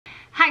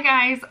Hi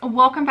guys,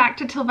 welcome back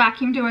to Till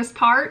Vacuum Do Us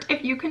Part.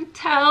 If you can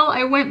tell,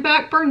 I went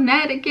back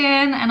brunette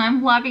again and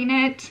I'm loving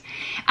it.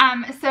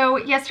 So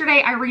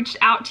yesterday I reached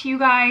out to you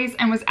guys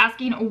and was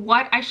asking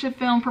what I should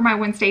film for my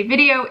Wednesday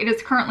video. It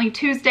is currently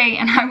Tuesday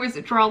and I was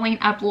drawing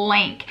up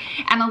blank.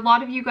 And a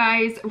lot of you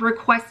guys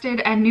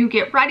requested a new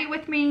get ready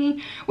with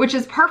me, which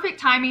is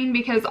perfect timing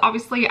because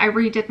obviously I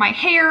redid my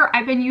hair.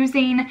 I've been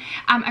using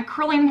a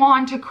curling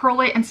wand to curl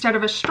it instead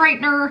of a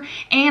straightener,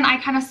 and I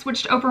kind of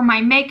switched over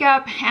my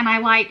makeup and I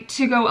like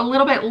to go a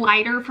little bit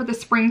lighter for the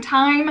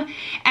springtime.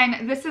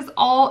 And this is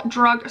all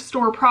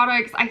drugstore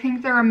products. I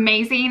think they're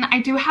amazing.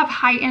 I do have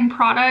high-end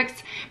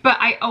products, but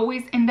I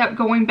always end up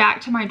going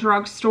back to my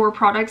drugstore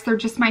products. They're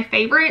just my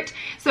favorite.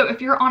 So if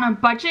you're on a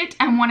budget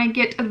and want to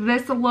get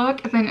this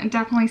look, then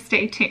definitely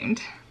stay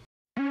tuned.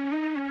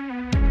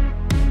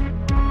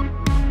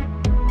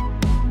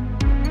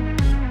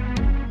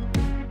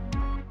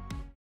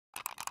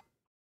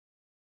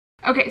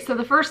 Okay, so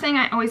the first thing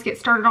I always get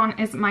started on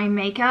is my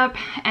makeup,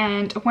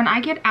 and when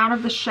I get out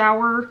of the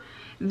shower,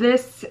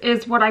 this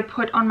is what I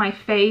put on my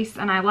face,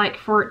 and I like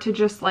for it to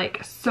just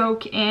like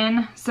soak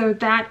in. So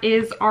that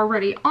is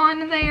already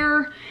on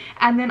there,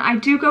 and then I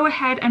do go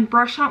ahead and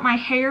brush out my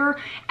hair,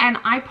 and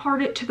I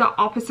part it to the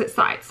opposite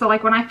side. So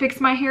like when I fix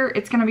my hair,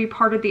 it's going to be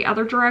parted the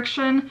other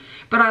direction,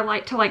 but I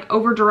like to like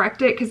over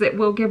direct it because it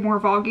will give more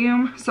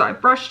volume. So I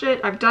brushed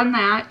it, I've done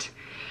that.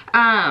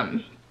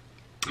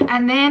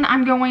 And then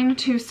I'm going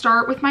to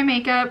start with my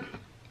makeup,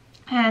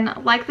 and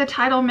like the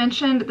title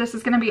mentioned, this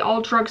is going to be all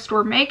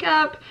drugstore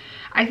makeup.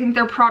 I think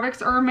their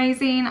products are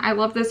amazing. I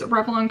love this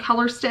Revlon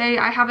Color Stay.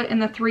 I have it in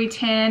the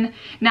 310.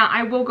 Now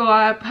I will go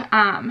up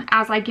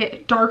as I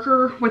get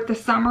darker with the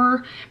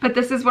summer, but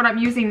this is what I'm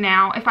using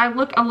now. If I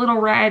look a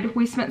little red,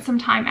 we spent some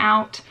time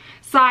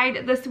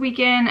outside this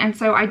weekend, and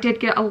so I did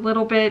get a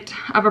little bit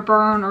of a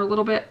burn or a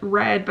little bit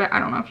red, but I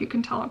don't know if you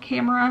can tell on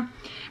camera.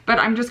 But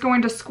I'm just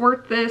going to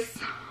squirt this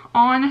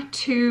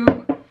onto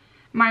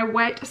my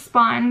wet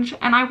sponge,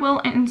 and I will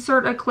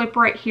insert a clip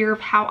right here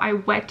of how I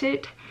wet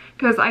it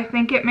because I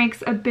think it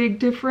makes a big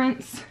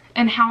difference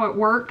in how it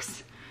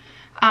works.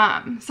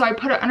 So I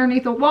put it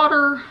underneath the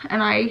water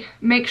and I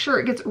make sure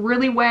it gets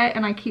really wet,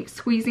 and I keep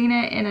squeezing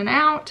it in and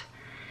out.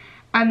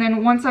 And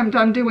then once I'm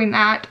done doing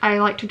that, I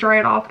like to dry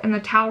it off in the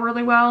towel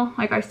really well.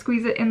 Like I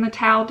squeeze it in the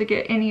towel to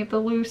get any of the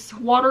loose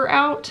water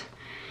out.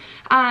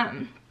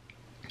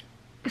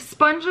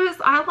 Sponges,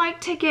 I like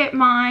to get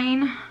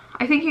mine,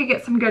 I think you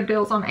get some good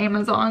deals on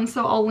Amazon,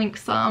 so I'll link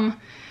some.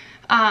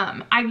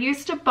 I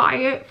used to buy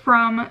it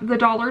from the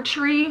Dollar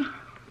Tree,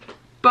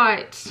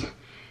 but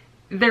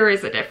there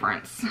is a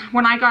difference.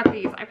 When I got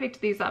these, I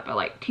picked these up at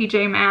like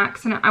TJ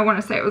Maxx, and I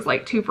want to say it was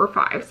like 2 for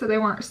 $5, so they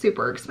weren't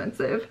super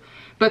expensive,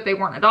 but they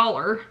weren't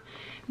 $1.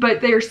 But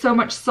they're so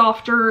much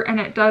softer, and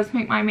it does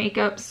make my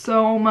makeup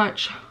so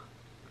much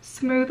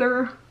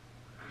smoother.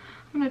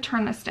 I'm going to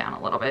turn this down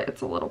a little bit.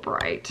 It's a little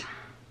bright.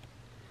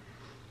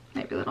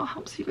 Maybe that'll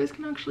help so you guys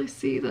can actually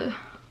see the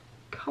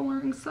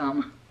coloring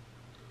some.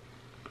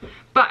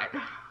 But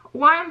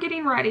while I'm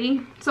getting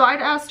ready, so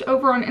I'd asked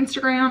over on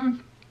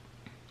Instagram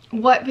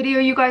what video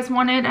you guys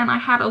wanted, and I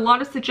had a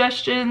lot of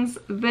suggestions.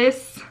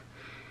 This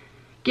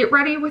get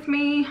ready with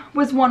me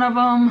was one of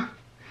them.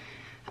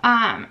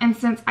 And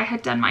since I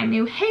had done my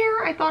new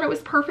hair, I thought it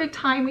was perfect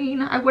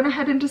timing. I went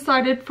ahead and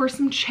decided for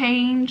some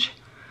change.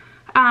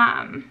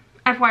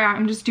 FYI,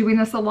 I'm just doing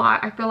this a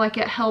lot. I feel like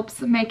it helps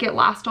make it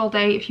last all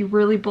day if you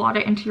really blot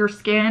it into your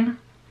skin.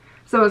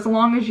 So as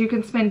long as you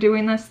can spend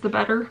doing this, the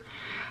better.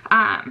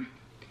 I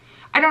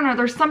don't know,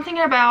 there's something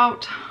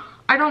about,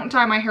 I don't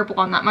dye my hair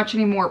blonde that much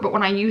anymore, but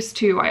when I used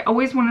to, I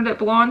always wanted it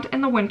blonde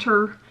in the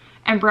winter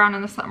and brown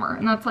in the summer.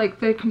 And that's like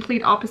the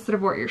complete opposite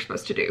of what you're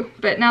supposed to do.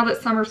 But now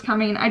that summer's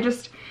coming,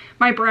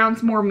 my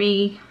brown's more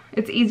me.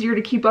 It's easier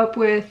to keep up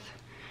with.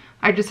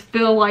 I just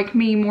feel like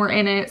me more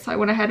in it, so I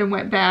went ahead and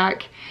went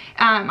back.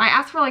 I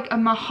asked for like a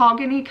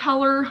mahogany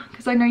color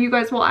because I know you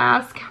guys will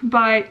ask,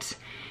 but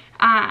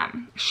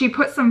she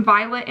put some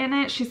violet in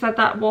it. She said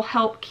that will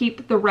help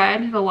keep the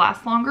red, it'll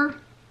last longer.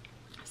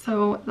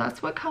 So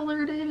that's what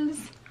color it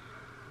is.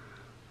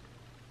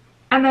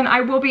 And then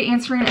I will be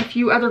answering a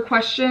few other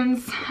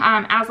questions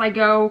as I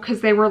go,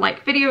 because they were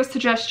like video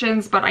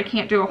suggestions, but I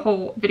can't do a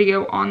whole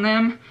video on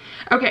them.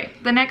 Okay,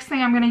 the next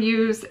thing I'm going to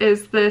use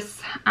is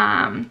this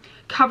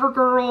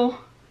CoverGirl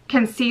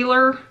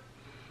concealer,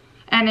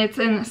 and it's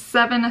in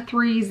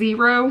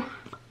 730.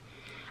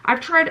 I've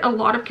tried a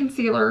lot of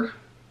concealer,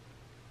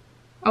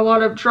 a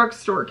lot of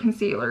drugstore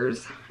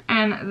concealers,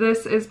 and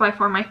this is by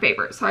far my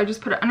favorite. So I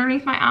just put it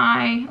underneath my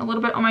eye, a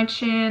little bit on my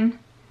chin,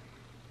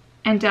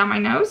 and down my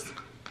nose.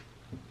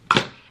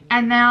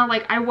 And now,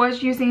 like, I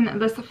was using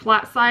this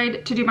flat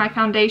side to do my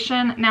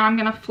foundation. Now I'm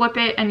gonna flip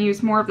it and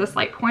use more of this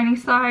like pointy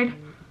side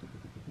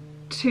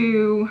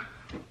to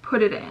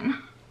put it in.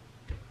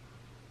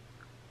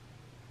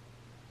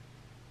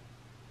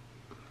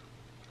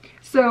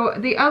 So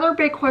the other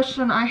big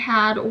question I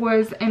had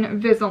was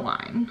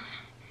Invisalign.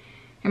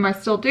 Am I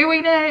still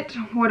doing it?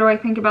 What do I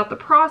think about the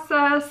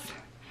process?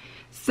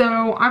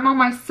 So I'm on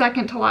my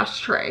second to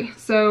last tray.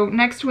 So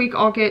next week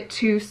I'll get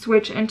to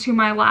switch into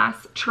my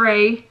last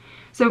tray.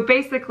 So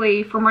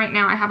basically from right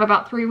now I have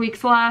about 3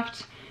 weeks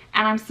left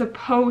and I'm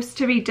supposed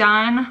to be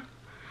done.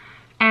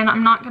 And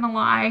I'm not gonna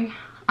lie,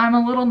 I'm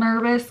a little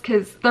nervous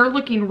because they're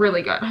looking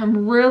really good.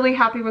 I'm really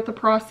happy with the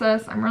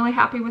process. I'm really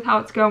happy with how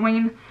it's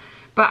going,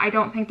 but I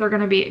don't think they're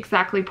gonna be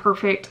exactly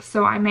perfect.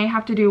 So I may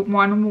have to do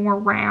one more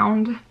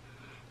round,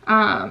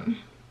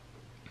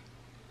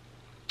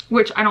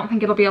 which I don't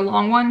think it'll be a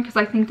long one because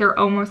I think they're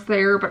almost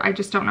there, but I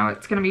just don't know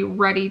it's gonna be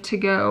ready to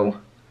go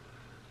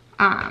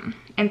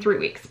in 3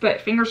 weeks. But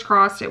fingers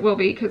crossed it will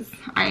be because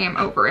I am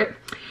over it.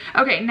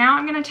 Okay, now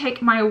I'm gonna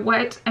take my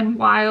Wet n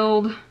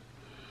Wild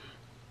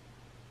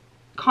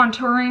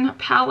contouring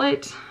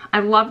palette. I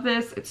love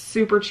this. It's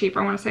super cheap.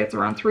 I want to say it's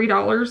around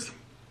 $3.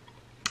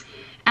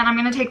 And I'm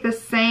going to take the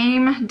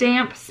same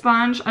damp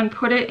sponge and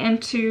put it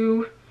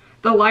into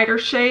the lighter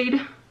shade.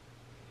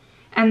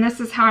 And this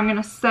is how I'm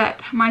going to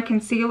set my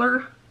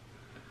concealer.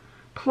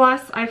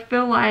 Plus, I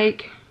feel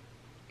like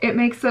it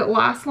makes it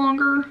last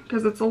longer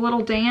because it's a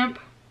little damp.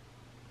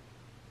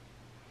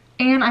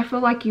 And I feel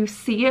like you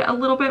see it a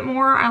little bit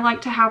more. I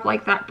like to have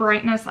like that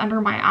brightness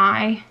under my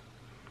eye.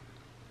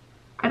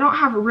 I don't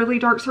have really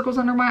dark circles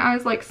under my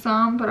eyes like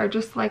some, but I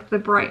just like the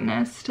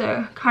brightness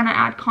to kind of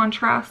add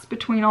contrast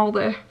between all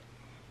the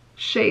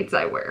shades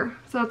I wear.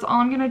 So that's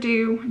all I'm going to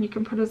do. You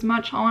can put as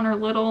much on or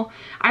little.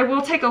 I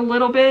will take a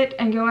little bit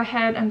and go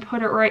ahead and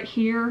put it right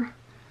here.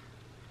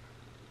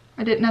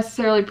 I didn't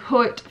necessarily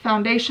put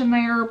foundation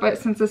there, but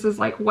since this is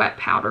like wet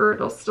powder,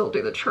 it'll still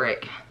do the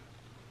trick.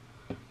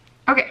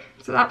 Okay,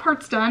 so that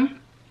part's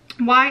done.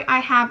 While I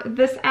have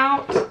this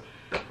out,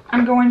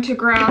 I'm going to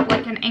grab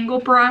like an angle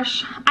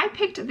brush. I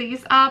picked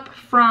these up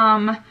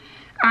from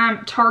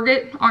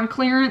Target on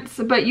clearance,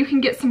 but you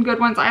can get some good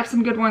ones. I have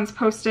some good ones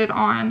posted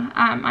on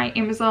my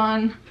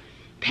Amazon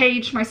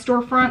page, my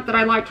storefront, that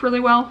I liked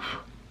really well.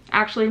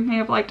 Actually, may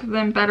have liked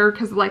them better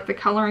because of like the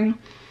coloring.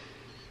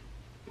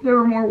 They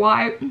were more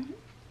white.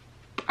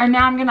 And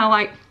now I'm gonna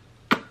like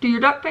do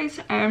your duck face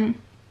and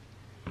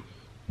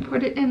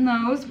put it in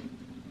those.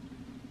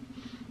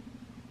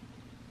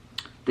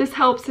 This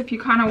helps if you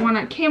kind of want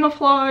to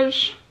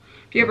camouflage,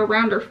 if you have a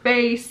rounder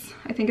face.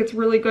 I think it's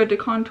really good to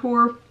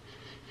contour.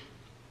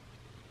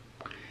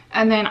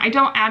 And then I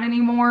don't add any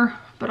more,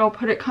 but I'll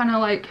put it kind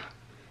of like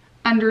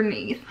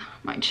underneath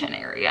my chin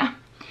area.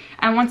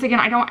 And once again,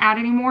 I don't add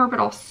any more, but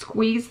I'll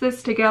squeeze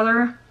this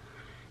together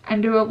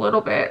and do a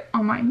little bit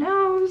on my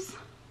nose.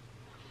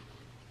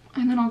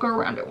 And then I'll go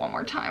around it one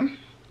more time.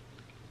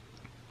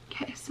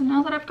 Okay, so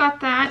now that I've got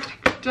that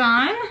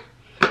done,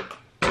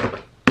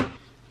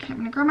 I'm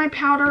gonna grab my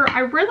powder. I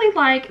really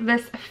like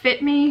this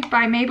Fit Me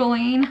by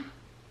Maybelline.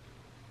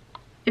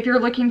 If you're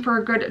looking for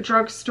a good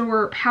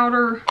drugstore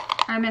powder,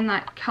 I'm in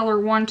that color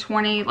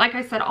 120. Like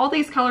I said, all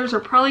these colors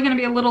are probably gonna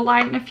be a little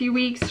light in a few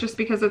weeks just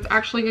because it's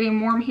actually getting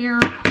warm here.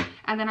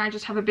 And then I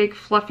just have a big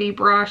fluffy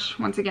brush.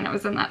 Once again, it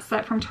was in that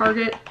set from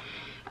Target.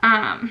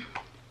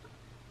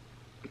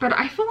 But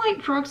I feel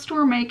like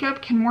drugstore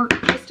makeup can work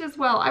just as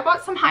well. I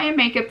bought some high-end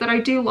makeup that I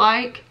do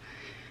like,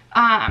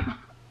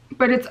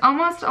 but it's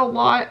almost a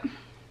lot.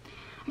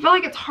 I feel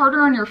like it's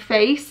harder on your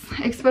face,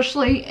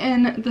 especially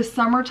in the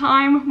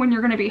summertime when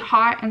you're going to be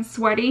hot and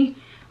sweaty.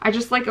 I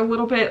just like a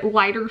little bit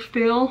lighter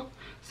feel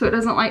so it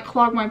doesn't like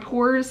clog my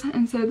pores.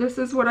 And so this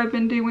is what I've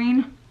been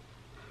doing.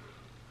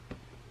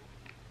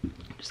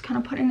 Just kind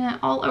of putting it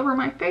all over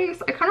my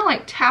face. I kind of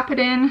like tap it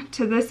in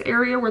to this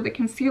area where the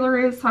concealer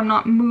is so I'm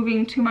not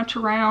moving too much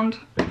around.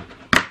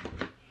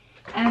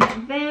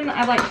 And then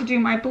I like to do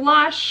my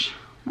blush.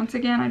 Once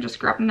again, I just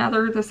grabbed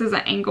another. This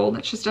isn't angled.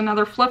 It's just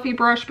another fluffy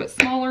brush, but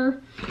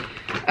smaller.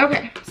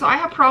 Okay, so I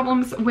have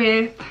problems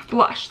with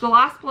blush. The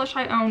last blush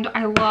I owned,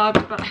 I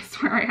loved, but I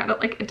swear I had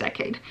it like a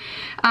decade.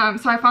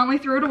 So I finally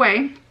threw it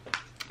away.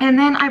 And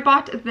then I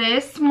bought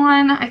this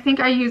one. I think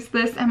I used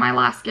this in my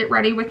last Get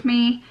Ready With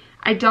Me.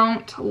 I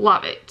don't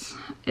love it.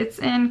 It's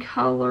in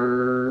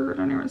color, I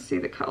don't even see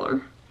the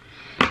color.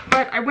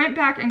 But I went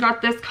back and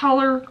got this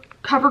color,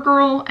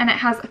 CoverGirl, and it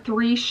has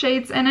 3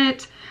 shades in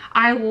it.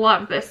 I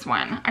love this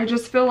one. I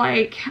just feel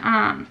like,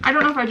 I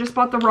don't know if I just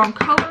bought the wrong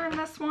color in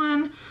this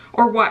one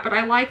or what, but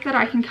I like that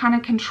I can kind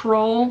of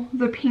control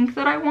the pink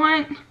that I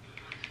want.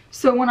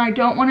 So when I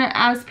don't want it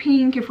as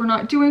pink, if we're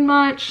not doing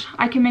much,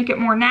 I can make it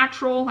more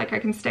natural. Like I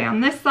can stay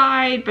on this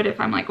side, but if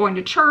I'm like going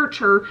to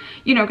church or,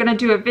 you know, gonna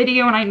do a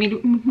video and I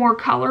need more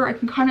color, I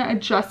can kind of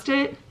adjust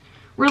it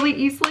really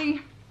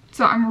easily.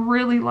 So I'm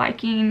really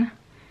liking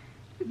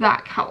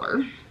that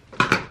color.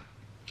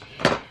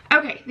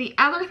 Okay, the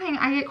other thing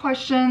I get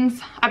questions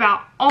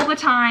about all the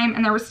time,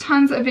 and there was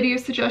tons of video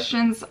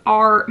suggestions,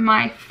 are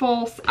my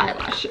false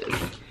eyelashes.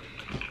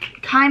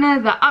 Kind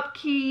of the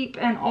upkeep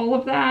and all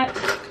of that.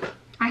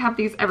 I have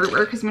these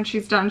everywhere because when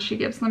she's done, she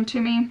gives them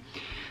to me.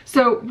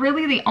 So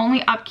really the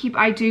only upkeep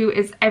I do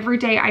is every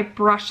day I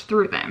brush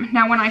through them.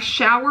 Now when I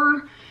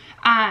shower,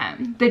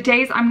 the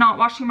days I'm not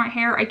washing my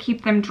hair, I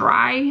keep them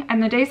dry.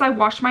 And the days I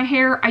wash my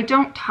hair, I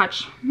don't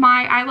touch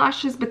my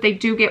eyelashes, but they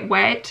do get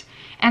wet.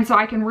 and so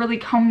I can really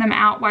comb them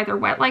out while they're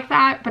wet like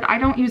that, but I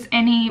don't use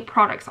any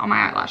products on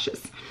my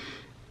eyelashes.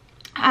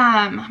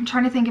 I'm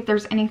trying to think if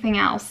there's anything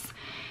else.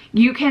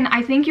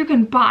 I think you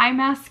can buy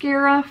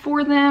mascara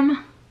for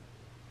them,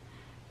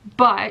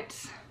 but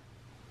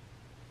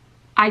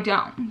I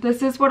don't.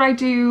 This is what I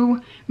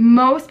do.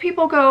 Most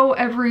people go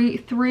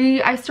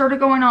I started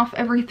going off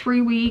every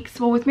 3 weeks.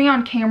 Well, with me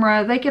on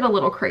camera, they get a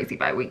little crazy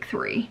by week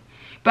 3.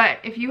 But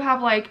if you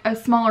have like a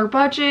smaller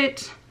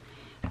budget,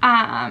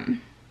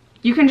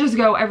 you can just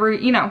go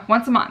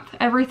once a month,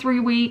 every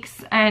 3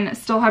 weeks, and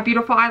still have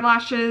beautiful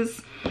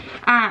eyelashes.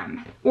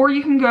 Or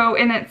you can go,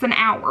 and it's an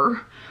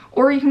hour,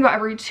 or you can go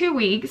every 2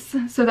 weeks.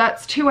 So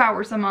that's 2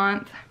 hours a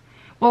month.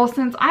 Well,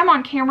 since I'm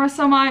on camera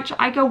so much,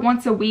 I go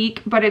once a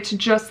week, but it's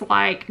just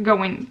like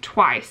going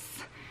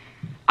twice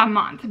a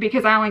month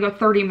because I only go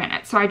 30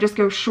 minutes. So I just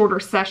go shorter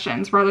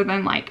sessions rather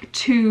than like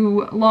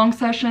 2 long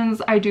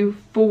sessions. I do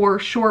 4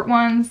 short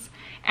ones.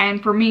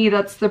 And for me,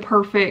 that's the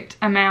perfect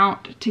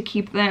amount to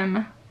keep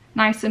them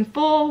nice and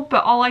full.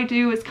 But all I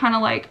do is kind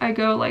of like, I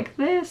go like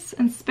this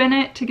and spin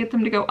it to get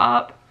them to go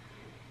up.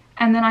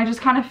 And then I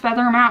just kind of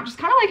feather them out, just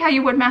kind of like how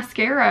you would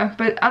mascara.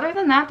 But other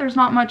than that, there's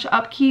not much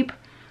upkeep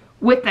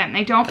with them.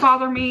 They don't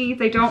bother me.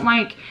 They don't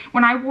like,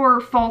 when I wore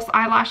false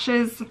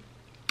eyelashes,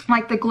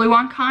 like the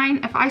glue-on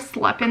kind, if I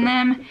slept in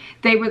them,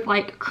 they would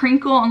like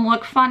crinkle and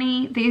look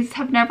funny. These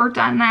have never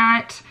done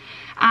that.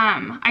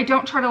 I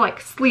don't try to like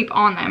sleep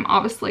on them,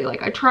 obviously.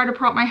 Like I try to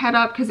prop my head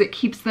up because it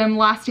keeps them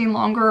lasting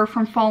longer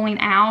from falling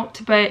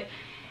out. But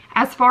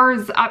as far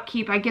as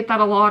upkeep, I get that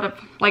a lot of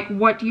like,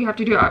 what do you have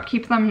to do to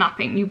upkeep them?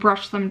 Nothing. You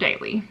brush them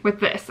daily with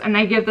this, and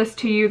they give this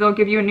to you. They'll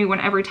give you a new one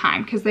every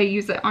time because they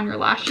use it on your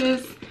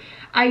lashes.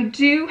 I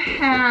do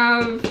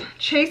have,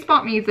 Chase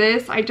bought me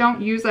this. I don't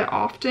use it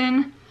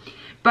often,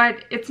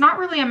 but it's not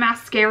really a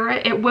mascara.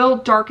 It will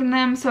darken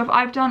them. So if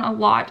I've done a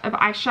lot of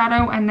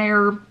eyeshadow and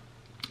they're,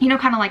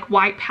 kind of like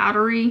white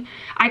powdery,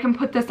 I can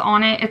put this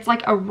on it. It's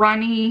like a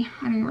runny,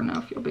 I don't even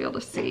know if you'll be able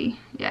to see.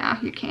 Yeah,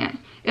 you can.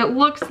 It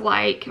looks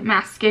like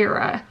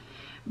mascara,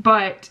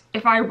 but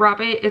if I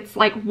rub it, it's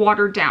like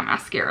watered down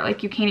mascara.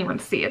 Like you can't even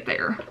see it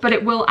there, but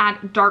it will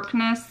add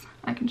darkness.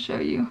 I can show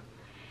you.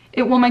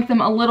 It will make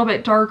them a little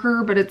bit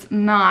darker, but it's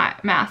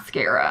not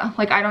mascara.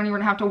 Like I don't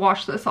even have to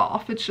wash this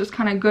off. It's just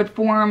kind of good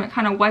for them. It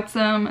kind of wets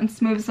them and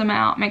smooths them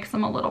out, makes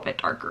them a little bit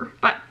darker.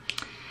 But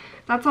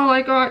that's all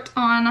I got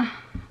on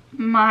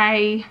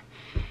my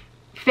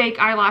fake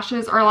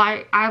eyelashes, or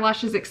like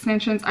eyelashes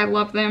extensions. I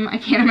love them. I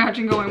can't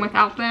imagine going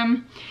without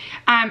them.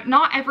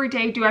 Not every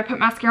day do I put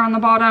mascara on the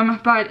bottom,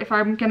 but if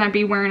I'm gonna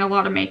be wearing a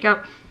lot of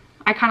makeup,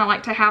 I kind of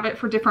like to have it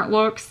for different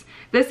looks.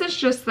 This is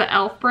just the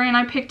e.l.f. brand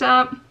I picked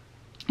up.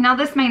 Now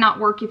this may not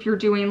work if you're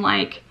doing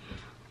like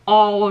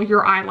all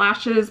your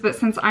eyelashes, but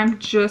since I'm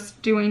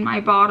just doing my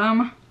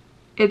bottom,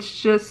 it's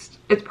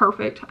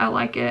perfect. I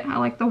like it. I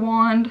like the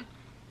wand.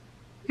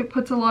 It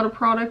puts a lot of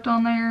product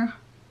on there.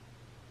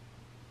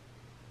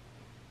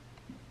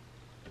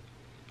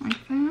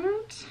 Like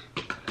that.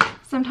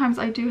 Sometimes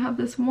I do have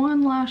this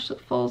one lash that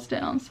falls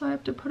down, so I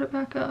have to put it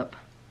back up.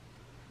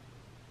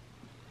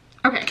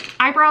 Okay,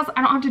 eyebrows.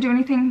 I don't have to do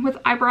anything with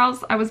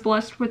eyebrows. I was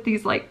blessed with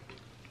these like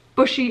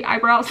bushy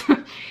eyebrows,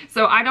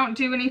 so I don't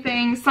do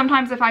anything.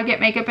 Sometimes if I get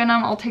makeup in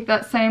them, I'll take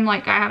that same,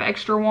 like I have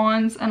extra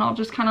wands, and I'll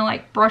just kind of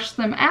like brush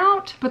them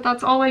out, but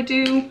that's all I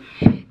do.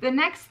 The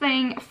next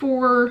thing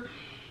for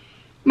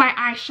my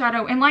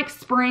eyeshadow, in like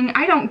spring,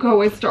 I don't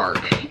go as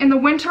dark. In the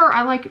winter,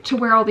 I like to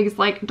wear all these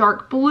like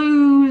dark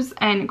blues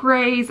and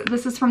grays.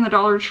 This is from the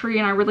Dollar Tree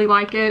and I really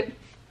like it.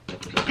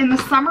 In the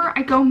summer,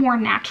 I go more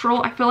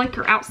natural. I feel like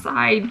you're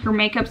outside, your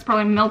makeup's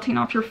probably melting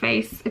off your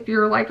face if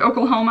you're like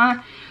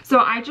Oklahoma. So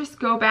I just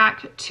go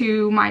back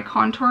to my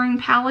contouring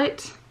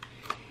palette,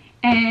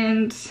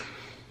 and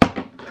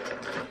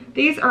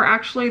these are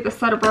actually the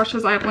set of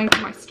brushes I have linked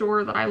in my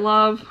store that I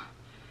love.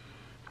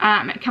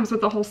 It comes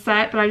with the whole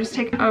set, but I just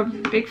take a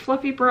big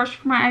fluffy brush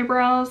for my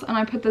eyebrows and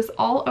I put this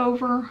all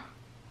over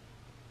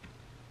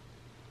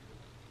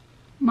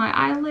my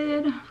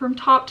eyelid from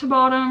top to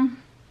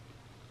bottom.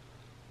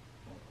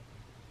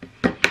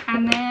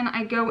 And then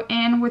I go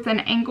in with an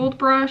angled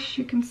brush,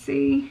 you can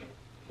see,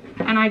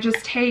 and I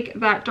just take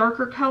that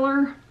darker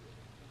color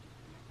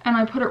and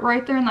I put it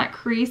right there in that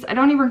crease. I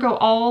don't even go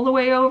all the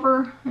way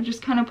over. I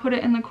just kind of put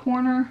it in the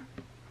corner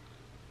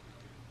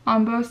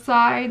on both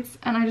sides,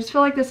 and I just feel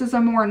like this is a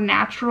more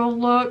natural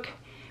look,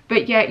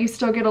 but yet you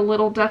still get a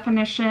little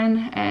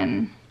definition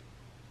and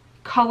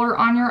color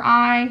on your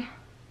eye.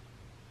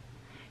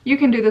 You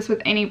can do this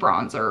with any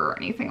bronzer or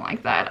anything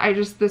like that.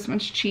 This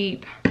one's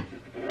cheap,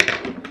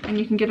 and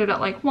you can get it at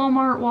like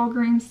Walmart,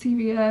 Walgreens,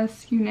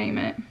 CVS, you name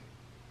it.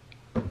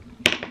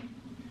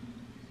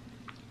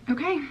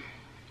 Okay,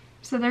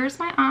 so there's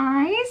my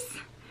eyes.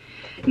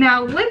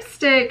 Now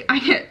lipstick, I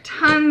get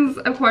tons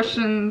of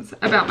questions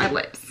about my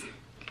lips.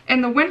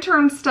 In the winter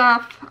and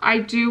stuff, I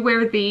do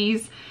wear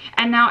these.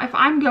 And now if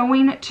I'm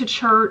going to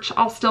church,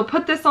 I'll still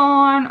put this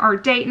on, or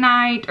date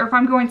night, or if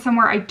I'm going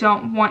somewhere I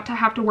don't want to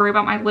have to worry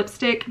about my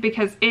lipstick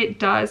because it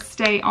does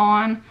stay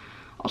on.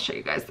 I'll show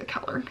you guys the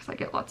color because I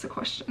get lots of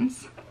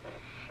questions.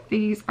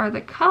 These are the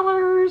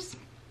colors.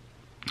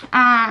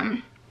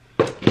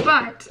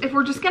 But if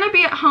we're just gonna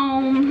be at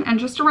home and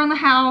just around the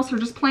house or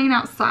just playing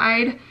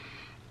outside,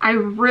 I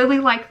really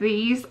like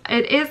these.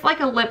 It is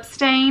like a lip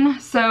stain,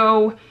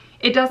 so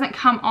it doesn't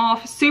come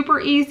off super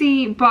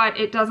easy, but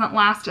it doesn't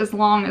last as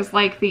long as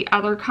like the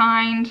other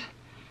kind.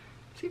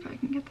 Let's see if I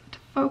can get that to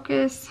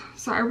focus.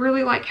 So I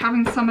really like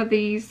having some of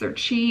these. They're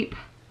cheap.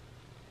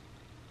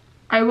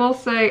 I will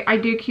say I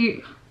do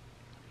keep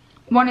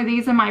one of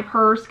these in my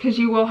purse because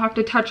you will have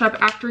to touch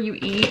up after you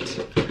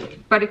eat.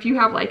 But if you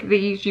have like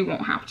these, you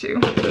won't have to.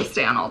 It'll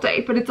stay on all day.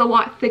 But it's a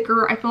lot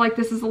thicker. I feel like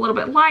this is a little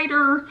bit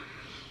lighter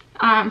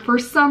for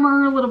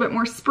summer, a little bit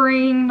more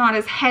spring, not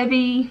as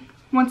heavy.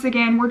 Once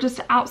again, we're just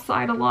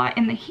outside a lot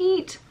in the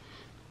heat.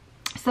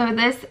 So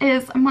this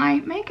is my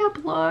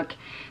makeup look.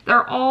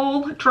 They're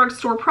all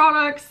drugstore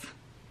products.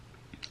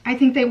 I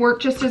think they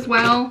work just as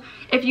well.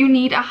 If you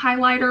need a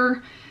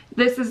highlighter,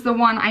 this is the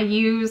one I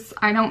use.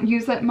 I don't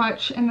use it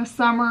much in the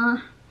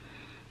summer.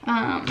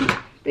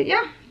 But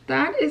yeah,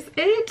 that is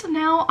it.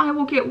 Now I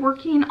will get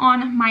working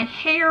on my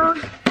hair.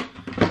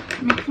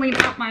 Let me clean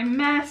up my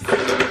mess.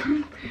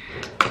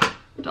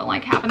 Don't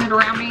like having it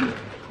around me.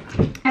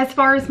 As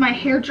far as my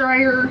hair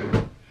dryer,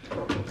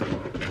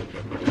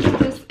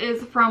 this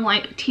is from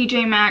like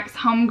TJ Maxx,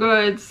 Home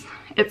Goods.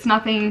 It's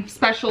nothing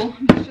special.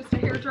 It's just a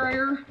hair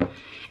dryer.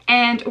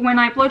 And when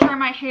I blow dry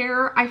my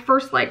hair, I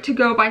first like to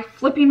go by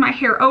flipping my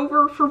hair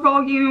over for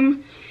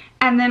volume,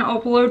 and then I'll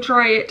blow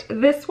dry it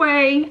this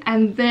way,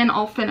 and then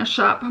I'll finish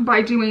up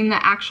by doing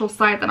the actual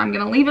side that I'm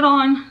gonna leave it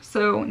on.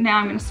 So now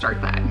I'm gonna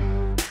start that.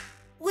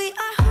 We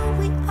are who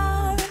we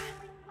are.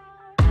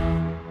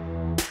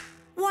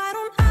 Why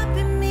don't I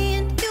be me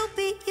and you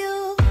be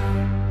you?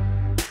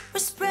 We're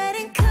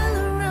spreading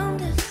color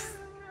around us.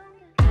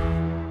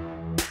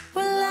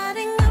 We're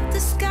lighting up the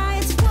sky,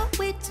 it's what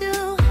we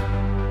do.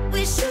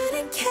 We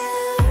shouldn't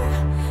care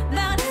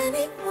about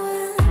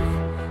anyone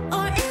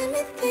or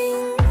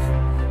anything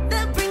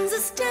that brings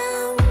us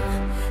down.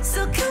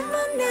 So come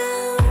on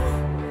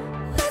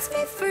now, let's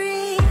be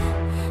free.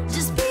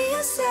 Just be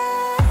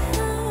yourself.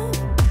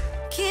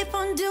 Keep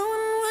on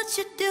doing what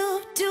you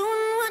do,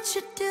 doing what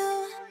you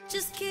do.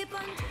 Just keep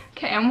on.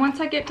 Okay, and once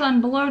I get done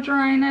blow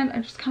drying it, I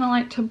just kind of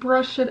like to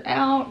brush it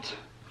out.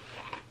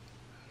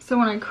 So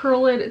when I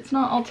curl it, it's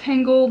not all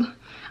tangled.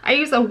 I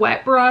use a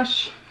wet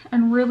brush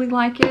and really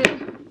like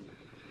it.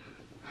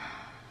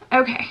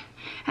 Okay,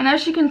 and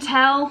as you can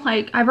tell,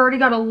 like I've already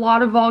got a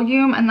lot of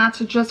volume, and that's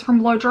just from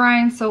blow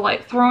drying. So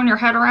like throwing your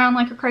head around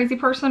like a crazy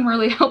person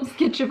really helps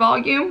get you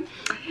volume.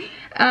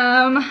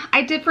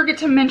 I did forget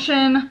to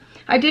mention,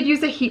 I did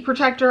use a heat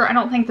protector. I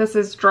don't think this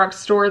is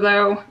drugstore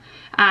though.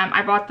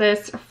 I bought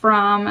this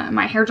from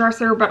my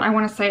hairdresser, but I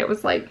want to say it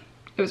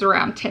was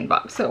around 10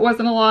 bucks. So it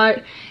wasn't a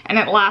lot, and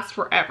it lasts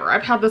forever.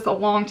 I've had this a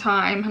long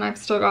time, and I've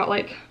still got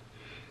like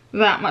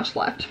that much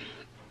left.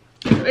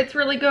 It's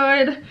really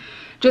good.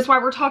 Just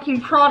while we're talking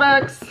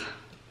products,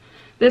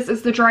 this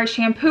is the dry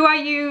shampoo I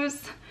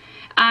use.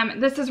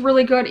 This is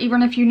really good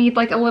even if you need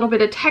like a little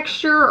bit of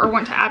texture or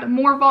want to add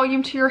more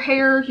volume to your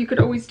hair. You could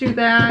always do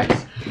that.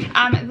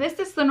 This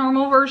is the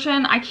normal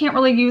version. I can't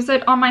really use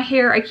it on my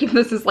hair. I keep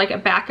this as like a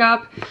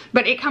backup,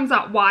 but it comes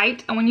out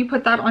white, and when you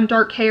put that on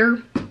dark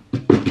hair,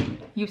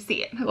 you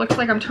see it. It looks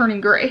like I'm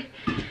turning gray.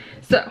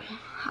 So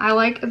I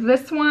like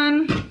this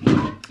one.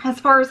 As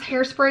far as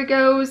hairspray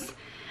goes,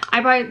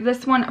 I buy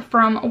this one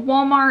from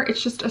Walmart.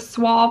 It's just a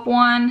Suave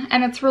one,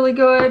 and it's really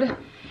good.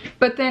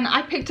 But then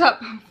I picked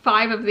up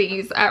 5 of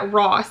these at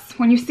Ross.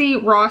 When you see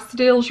Ross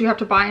deals, you have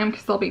to buy them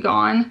because they'll be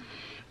gone.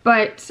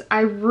 But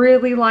I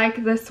really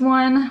like this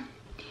one,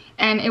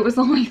 and it was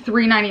only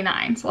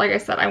 $3.99. So like I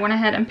said, I went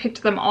ahead and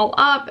picked them all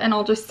up, and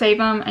I'll just save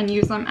them and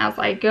use them as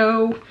I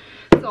go.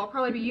 So I'll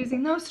probably be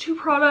using those 2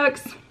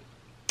 products.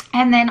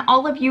 And then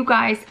all of you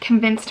guys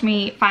convinced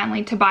me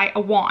finally to buy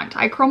a wand.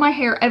 I curl my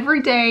hair every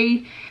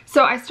day,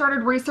 so I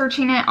started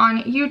researching it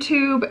on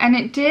YouTube, and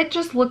it did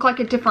just look like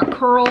a different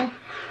curl.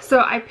 So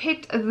I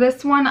picked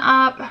this one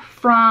up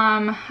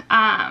from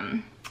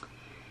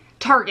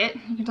Target.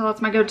 You can tell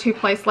that's my go-to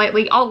place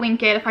lately. I'll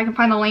link it. If I can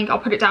find the link, I'll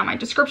put it down in my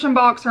description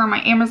box or on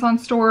my Amazon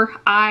store.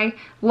 I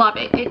love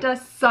it. It does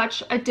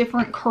such a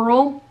different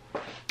curl.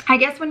 I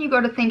guess when you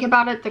go to think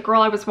about it, the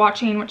girl I was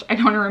watching, which I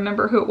don't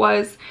remember who it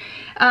was,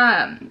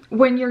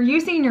 when you're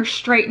using your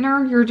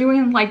straightener, you're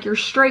doing like you're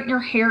straightening your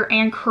hair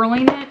and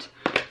curling it,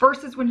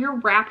 versus when you're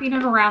wrapping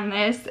it around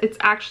this, it's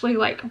actually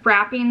like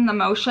wrapping the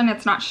motion,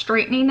 it's not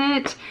straightening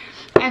it.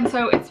 And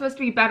so it's supposed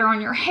to be better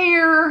on your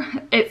hair.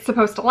 It's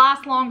supposed to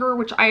last longer,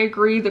 which I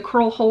agree. The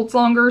curl holds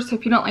longer, so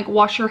if you don't like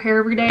wash your hair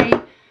every day,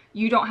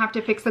 you don't have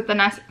to fix it the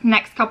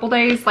next couple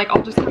days. Like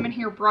I'll just come in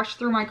here, brush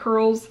through my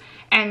curls,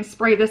 and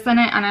spray this in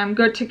it, and I'm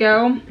good to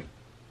go.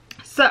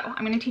 So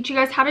I'm going to teach you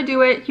guys how to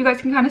do it. You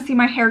guys can kind of see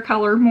my hair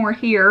color more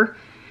here.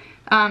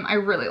 I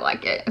really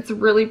like it. It's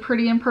really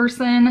pretty in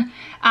person.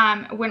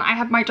 When I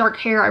have my dark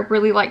hair, I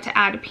really like to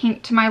add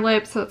pink to my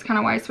lips, so that's kind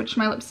of why I switched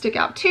my lipstick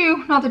out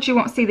too. Not that you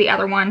won't see the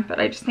other one, but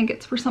I just think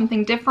it's for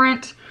something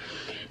different.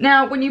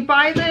 Now, when you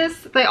buy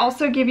this, they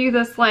also give you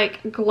this like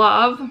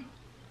glove.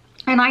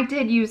 And I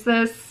did use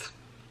this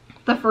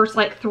the first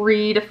like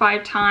 3 to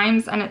 5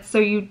 times, and it's so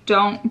you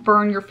don't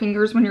burn your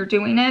fingers when you're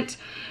doing it.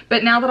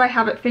 But now that I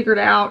have it figured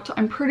out,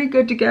 I'm pretty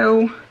good to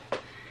go.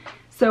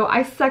 So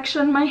I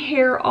section my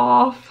hair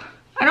off.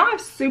 I don't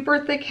have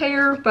super thick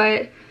hair,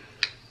 but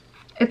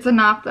it's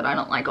enough that I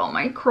don't like all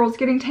my curls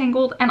getting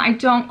tangled. And I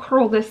don't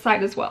curl this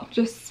side as well,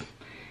 just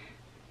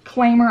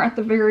claimer at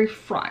the very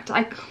front.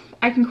 I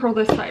can curl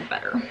this side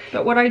better.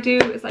 But what I do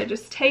is I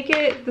just take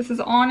it, this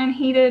is on and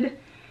heated,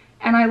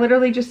 and I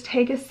literally just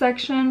take a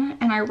section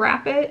and I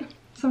wrap it.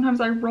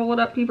 Sometimes I roll it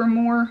up even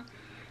more,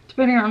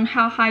 depending on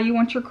how high you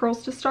want your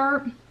curls to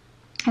start.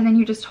 And then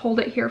you just hold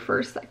it here for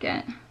a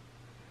second.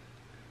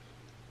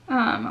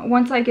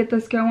 Once I get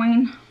this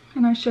going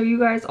and I show you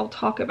guys, I'll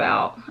talk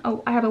about,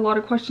 I had a lot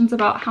of questions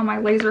about how my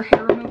laser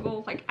hair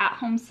removal, like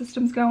at-home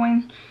system's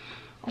going.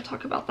 I'll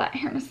talk about that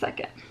here in a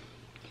second.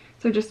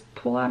 So just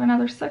pull out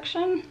another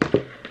section,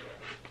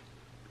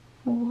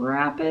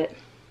 wrap it,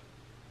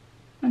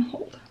 and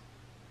hold.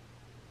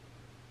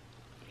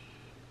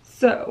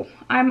 So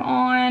I'm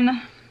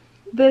on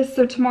this,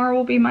 so tomorrow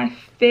will be my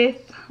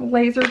 5th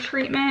laser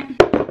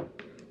treatment.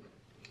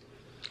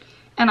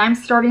 And I'm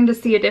starting to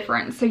see a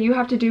difference. So you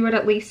have to do it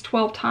at least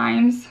 12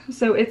 times.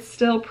 So it's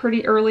still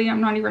pretty early. I'm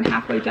not even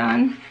halfway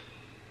done.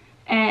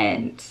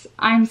 And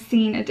I'm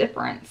seeing a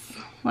difference.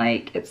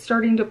 Like, it's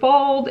starting to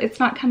bald. It's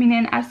not coming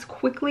in as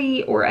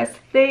quickly or as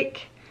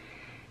thick.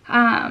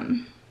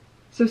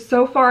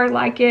 So far I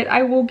like it.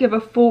 I will give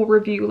a full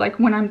review like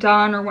when I'm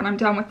done, or when I'm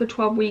done with the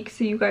 12 weeks,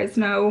 so you guys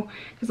know.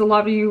 Because a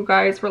lot of you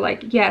guys were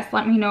like, yes,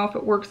 let me know if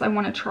it works. I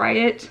want to try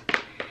it.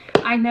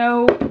 I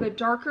know the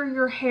darker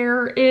your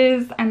hair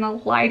is and the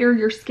lighter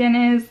your skin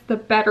is, the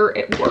better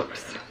it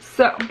works.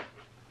 So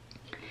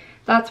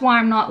that's why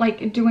I'm not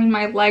like doing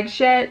my legs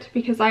yet,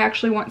 because I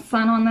actually want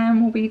sun on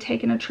them. We'll be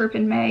taking a trip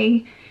in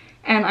May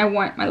and I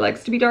want my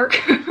legs to be dark.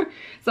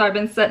 So I've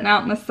been sitting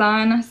out in the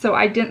sun. So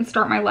I didn't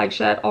start my legs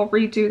yet. I'll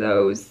redo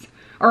those,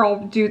 or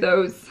I'll do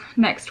those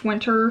next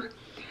winter.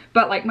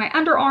 But like my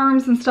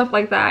underarms and stuff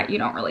like that, you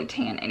don't really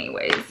tan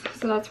anyways.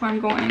 So that's why I'm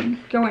going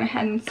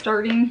ahead and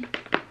starting.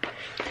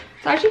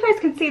 So as you guys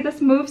can see, this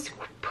moves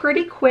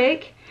pretty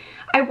quick.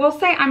 I will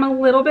say I'm a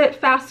little bit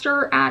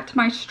faster at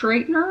my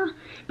straightener,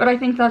 but I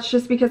think that's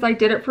just because I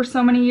did it for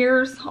so many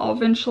years. I'll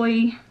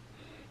eventually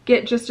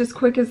get just as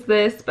quick as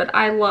this, but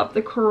I love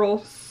the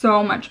curl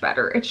so much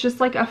better. It's just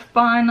like a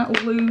fun,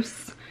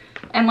 loose,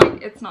 and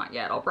like it's not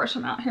yet. I'll brush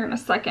them out here in a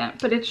second,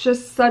 but it's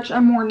just such a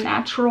more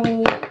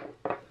natural,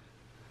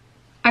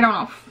 I don't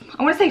know,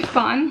 I want to say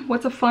fun.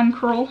 What's a fun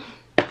curl?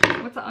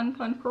 What's an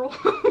unfun curl?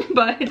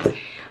 But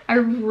I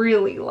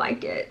really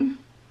like it.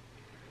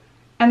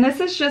 And this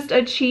is just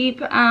a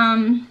cheap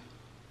wand.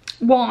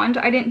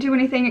 I didn't do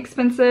anything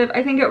expensive.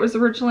 I think it was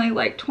originally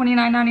like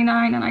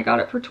 $29.99 and I got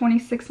it for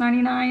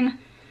 $26.99.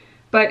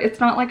 But it's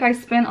not like I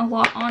spent a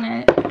lot on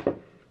it.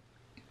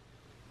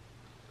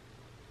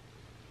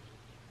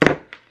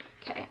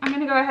 Okay, I'm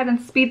gonna go ahead and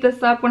speed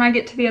this up. When I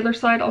get to the other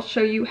side, I'll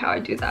show you how I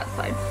do that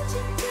side.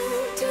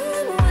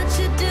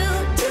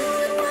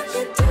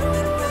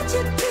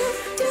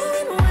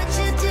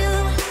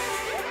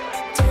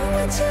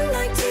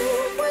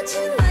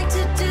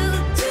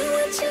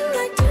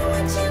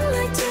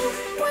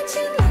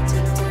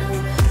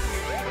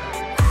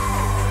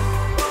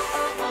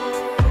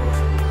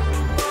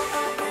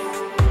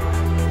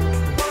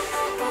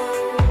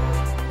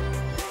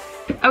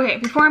 Okay,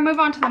 before I move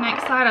on to the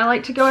next side, I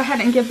like to go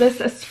ahead and give this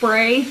a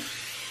spray.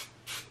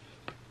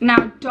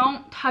 Now,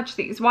 don't touch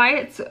these. Why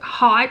it's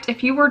hot,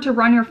 if you were to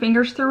run your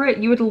fingers through it,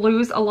 you would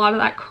lose a lot of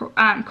that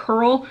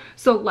curl,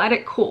 so let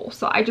it cool.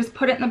 So I just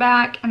put it in the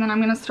back, and then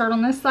I'm going to start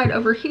on this side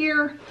over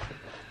here.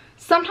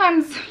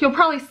 Sometimes you'll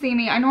probably see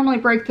me, I normally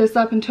break this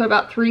up into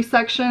about 3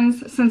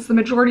 sections, since the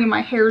majority of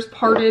my hair is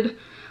parted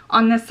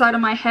on this side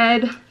of my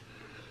head.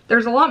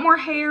 There's a lot more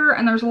hair,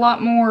 and there's a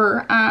lot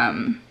more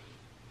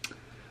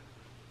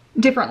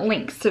different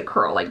lengths to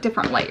curl, like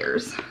different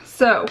layers.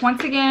 So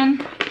once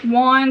again,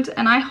 wand,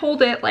 and I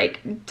hold it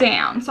like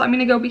down. So I'm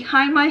gonna go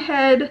behind my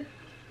head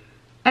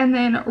and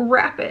then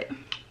wrap it.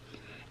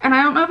 And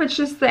I don't know if it's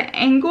just the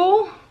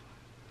angle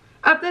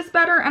of this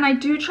better, and I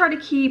do try to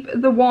keep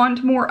the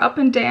wand more up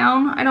and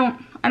down. I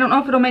don't know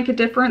if it'll make a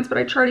difference, but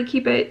I try to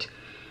keep it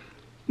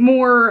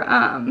more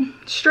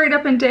straight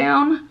up and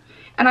down.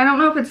 And I don't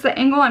know if it's the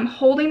angle I'm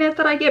holding it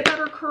that I get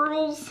better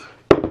curls,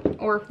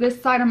 or if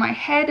this side of my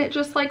head it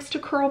just likes to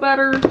curl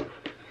better,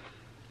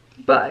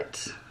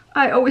 but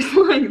I always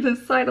like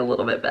this side a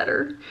little bit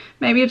better.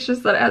 Maybe it's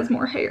just that it has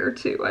more hair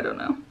too, I don't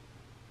know.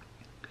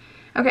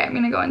 Okay, I'm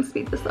gonna go and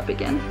speed this up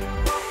again.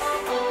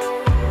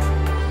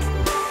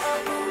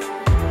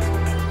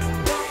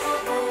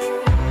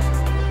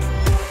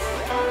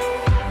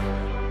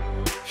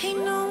 Ain't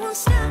no one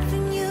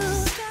stopping you.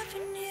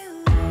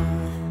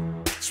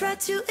 Try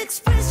to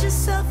express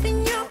yourself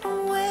in your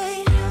own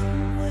way.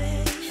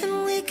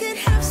 Could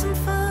have some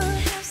fun,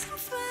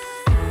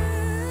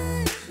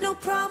 no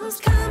problems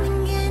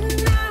coming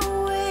in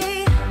our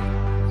way.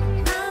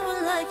 I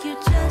would like you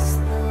just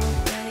the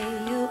way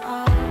you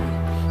are,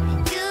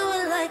 and you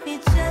would like me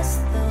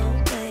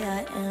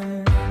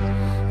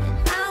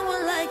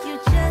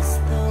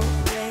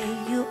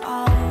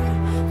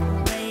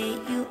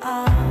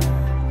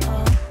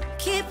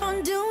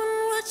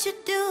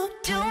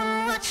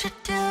what you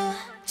do.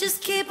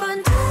 Just keep on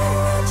doing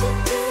what you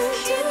do,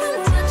 doing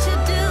what you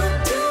do,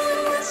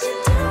 doing what you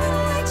do,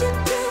 what you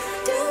do,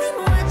 doing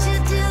what you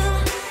do.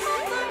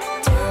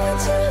 Do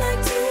what you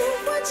like to,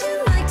 what you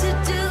like to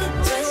do,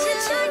 what you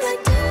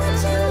like to, what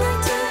you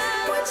like to,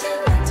 what you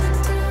like to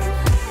do.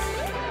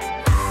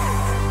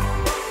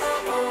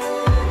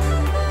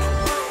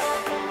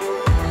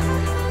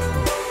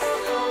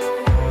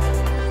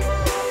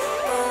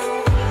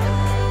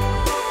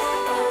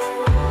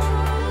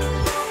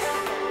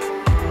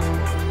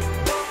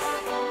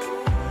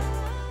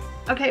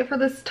 Okay, for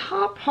this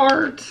top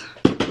part,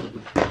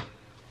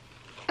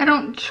 I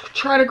don't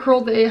try to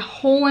curl the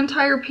whole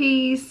entire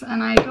piece,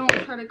 and I don't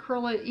try to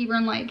curl it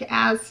even like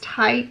as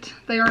tight.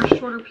 They are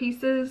shorter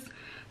pieces.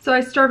 So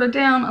I started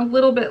down a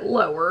little bit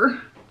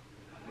lower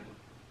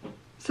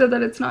so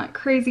that it's not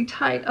crazy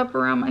tight up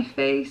around my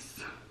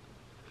face.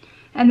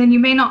 And then you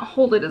may not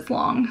hold it as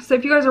long. So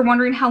if you guys are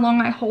wondering how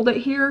long I hold it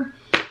here,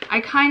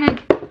 it kind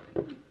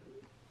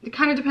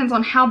of depends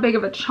on how big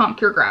of a chunk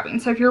you're grabbing.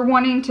 So if you're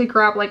wanting to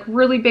grab like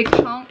really big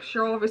chunks,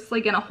 you're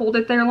obviously going to hold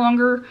it there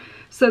longer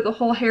so the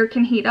whole hair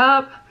can heat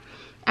up.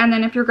 And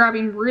then if you're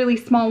grabbing really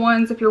small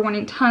ones, if you're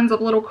wanting tons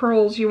of little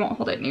curls, you won't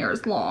hold it near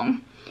as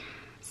long.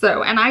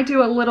 So, and I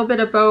do a little bit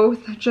of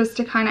both just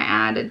to kind of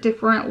add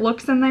different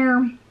looks in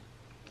there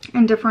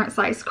and different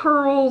size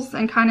curls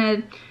and kind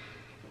of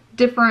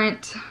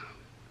different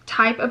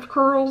type of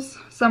curls.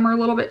 Some are a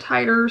little bit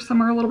tighter,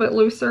 some are a little bit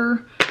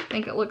looser. I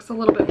think it looks a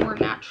little bit more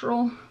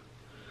natural.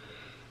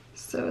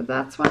 So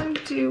that's what I'm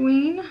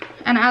doing.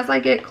 And as I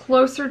get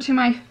closer to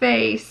my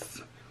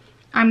face,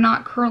 I'm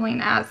not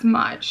curling as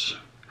much.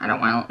 I don't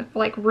want it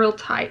like real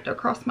tight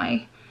across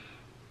my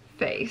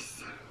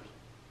face.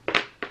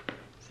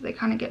 So they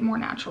kind of get more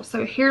natural.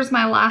 So here's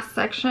my last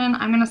section.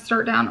 I'm going to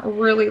start down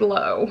really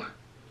low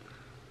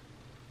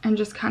and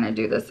just kind of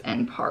do this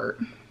end part.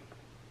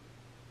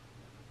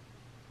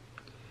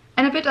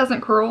 And if it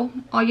doesn't curl,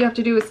 all you have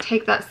to do is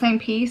take that same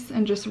piece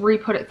and just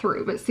re-put it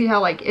through. But see how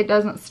like it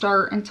doesn't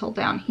start until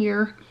down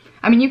here?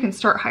 I mean, you can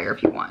start higher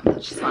if you want.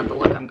 That's just not the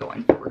look I'm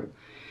going for.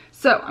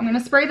 So I'm going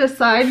to spray this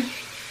side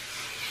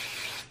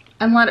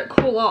and let it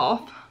cool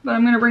off. But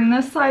I'm going to bring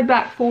this side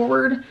back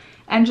forward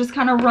and just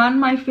kind of run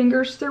my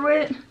fingers through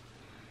it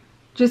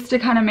just to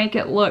kind of make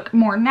it look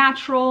more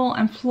natural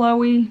and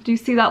flowy. Do you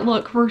see that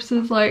look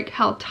versus like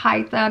how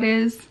tight that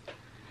is?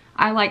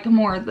 I like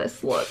more of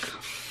this look.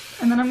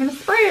 And then I'm going to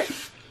spray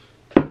it.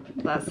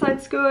 That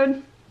side's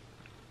good.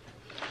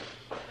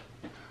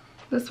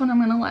 This one I'm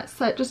going to let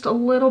set just a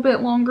little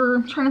bit longer.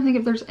 I'm trying to think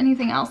if there's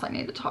anything else I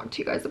need to talk to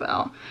you guys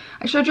about.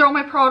 I showed you all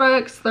my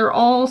products. They're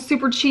all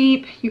super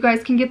cheap. You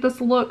guys can get this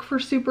look for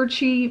super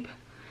cheap.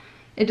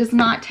 It does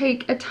not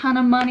take a ton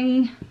of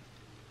money.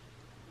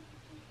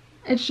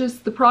 It's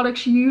just the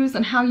products you use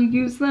and how you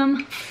use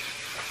them.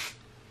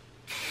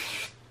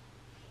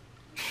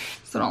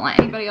 So don't let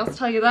anybody else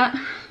tell you that.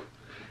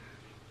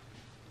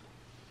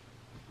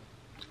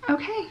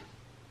 Okay,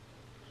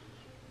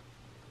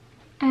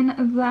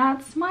 and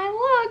that's my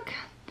look.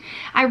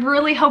 I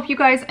really hope you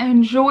guys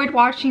enjoyed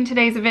watching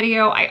today's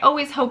video. I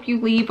always hope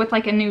you leave with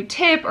like a new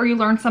tip or you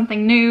learn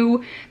something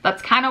new.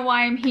 That's kind of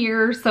why I'm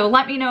here. So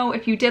let me know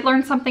if you did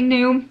learn something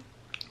new.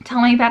 Tell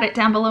me about it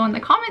down below in the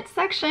comments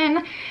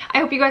section. I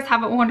hope you guys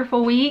have a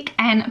wonderful week,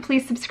 and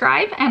please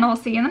subscribe, and I'll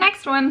see you in the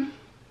next one.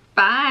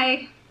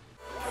 Bye.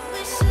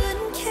 We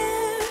shouldn't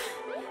care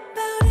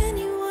about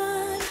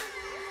anyone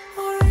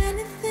or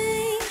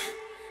anything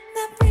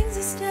that brings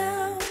us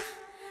down.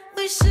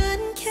 We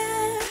shouldn't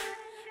care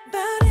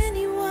about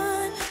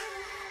anyone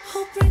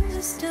who brings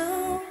us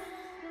down.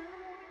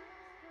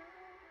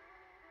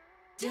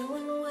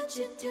 Doing what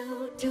you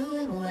do,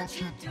 doing what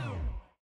you do.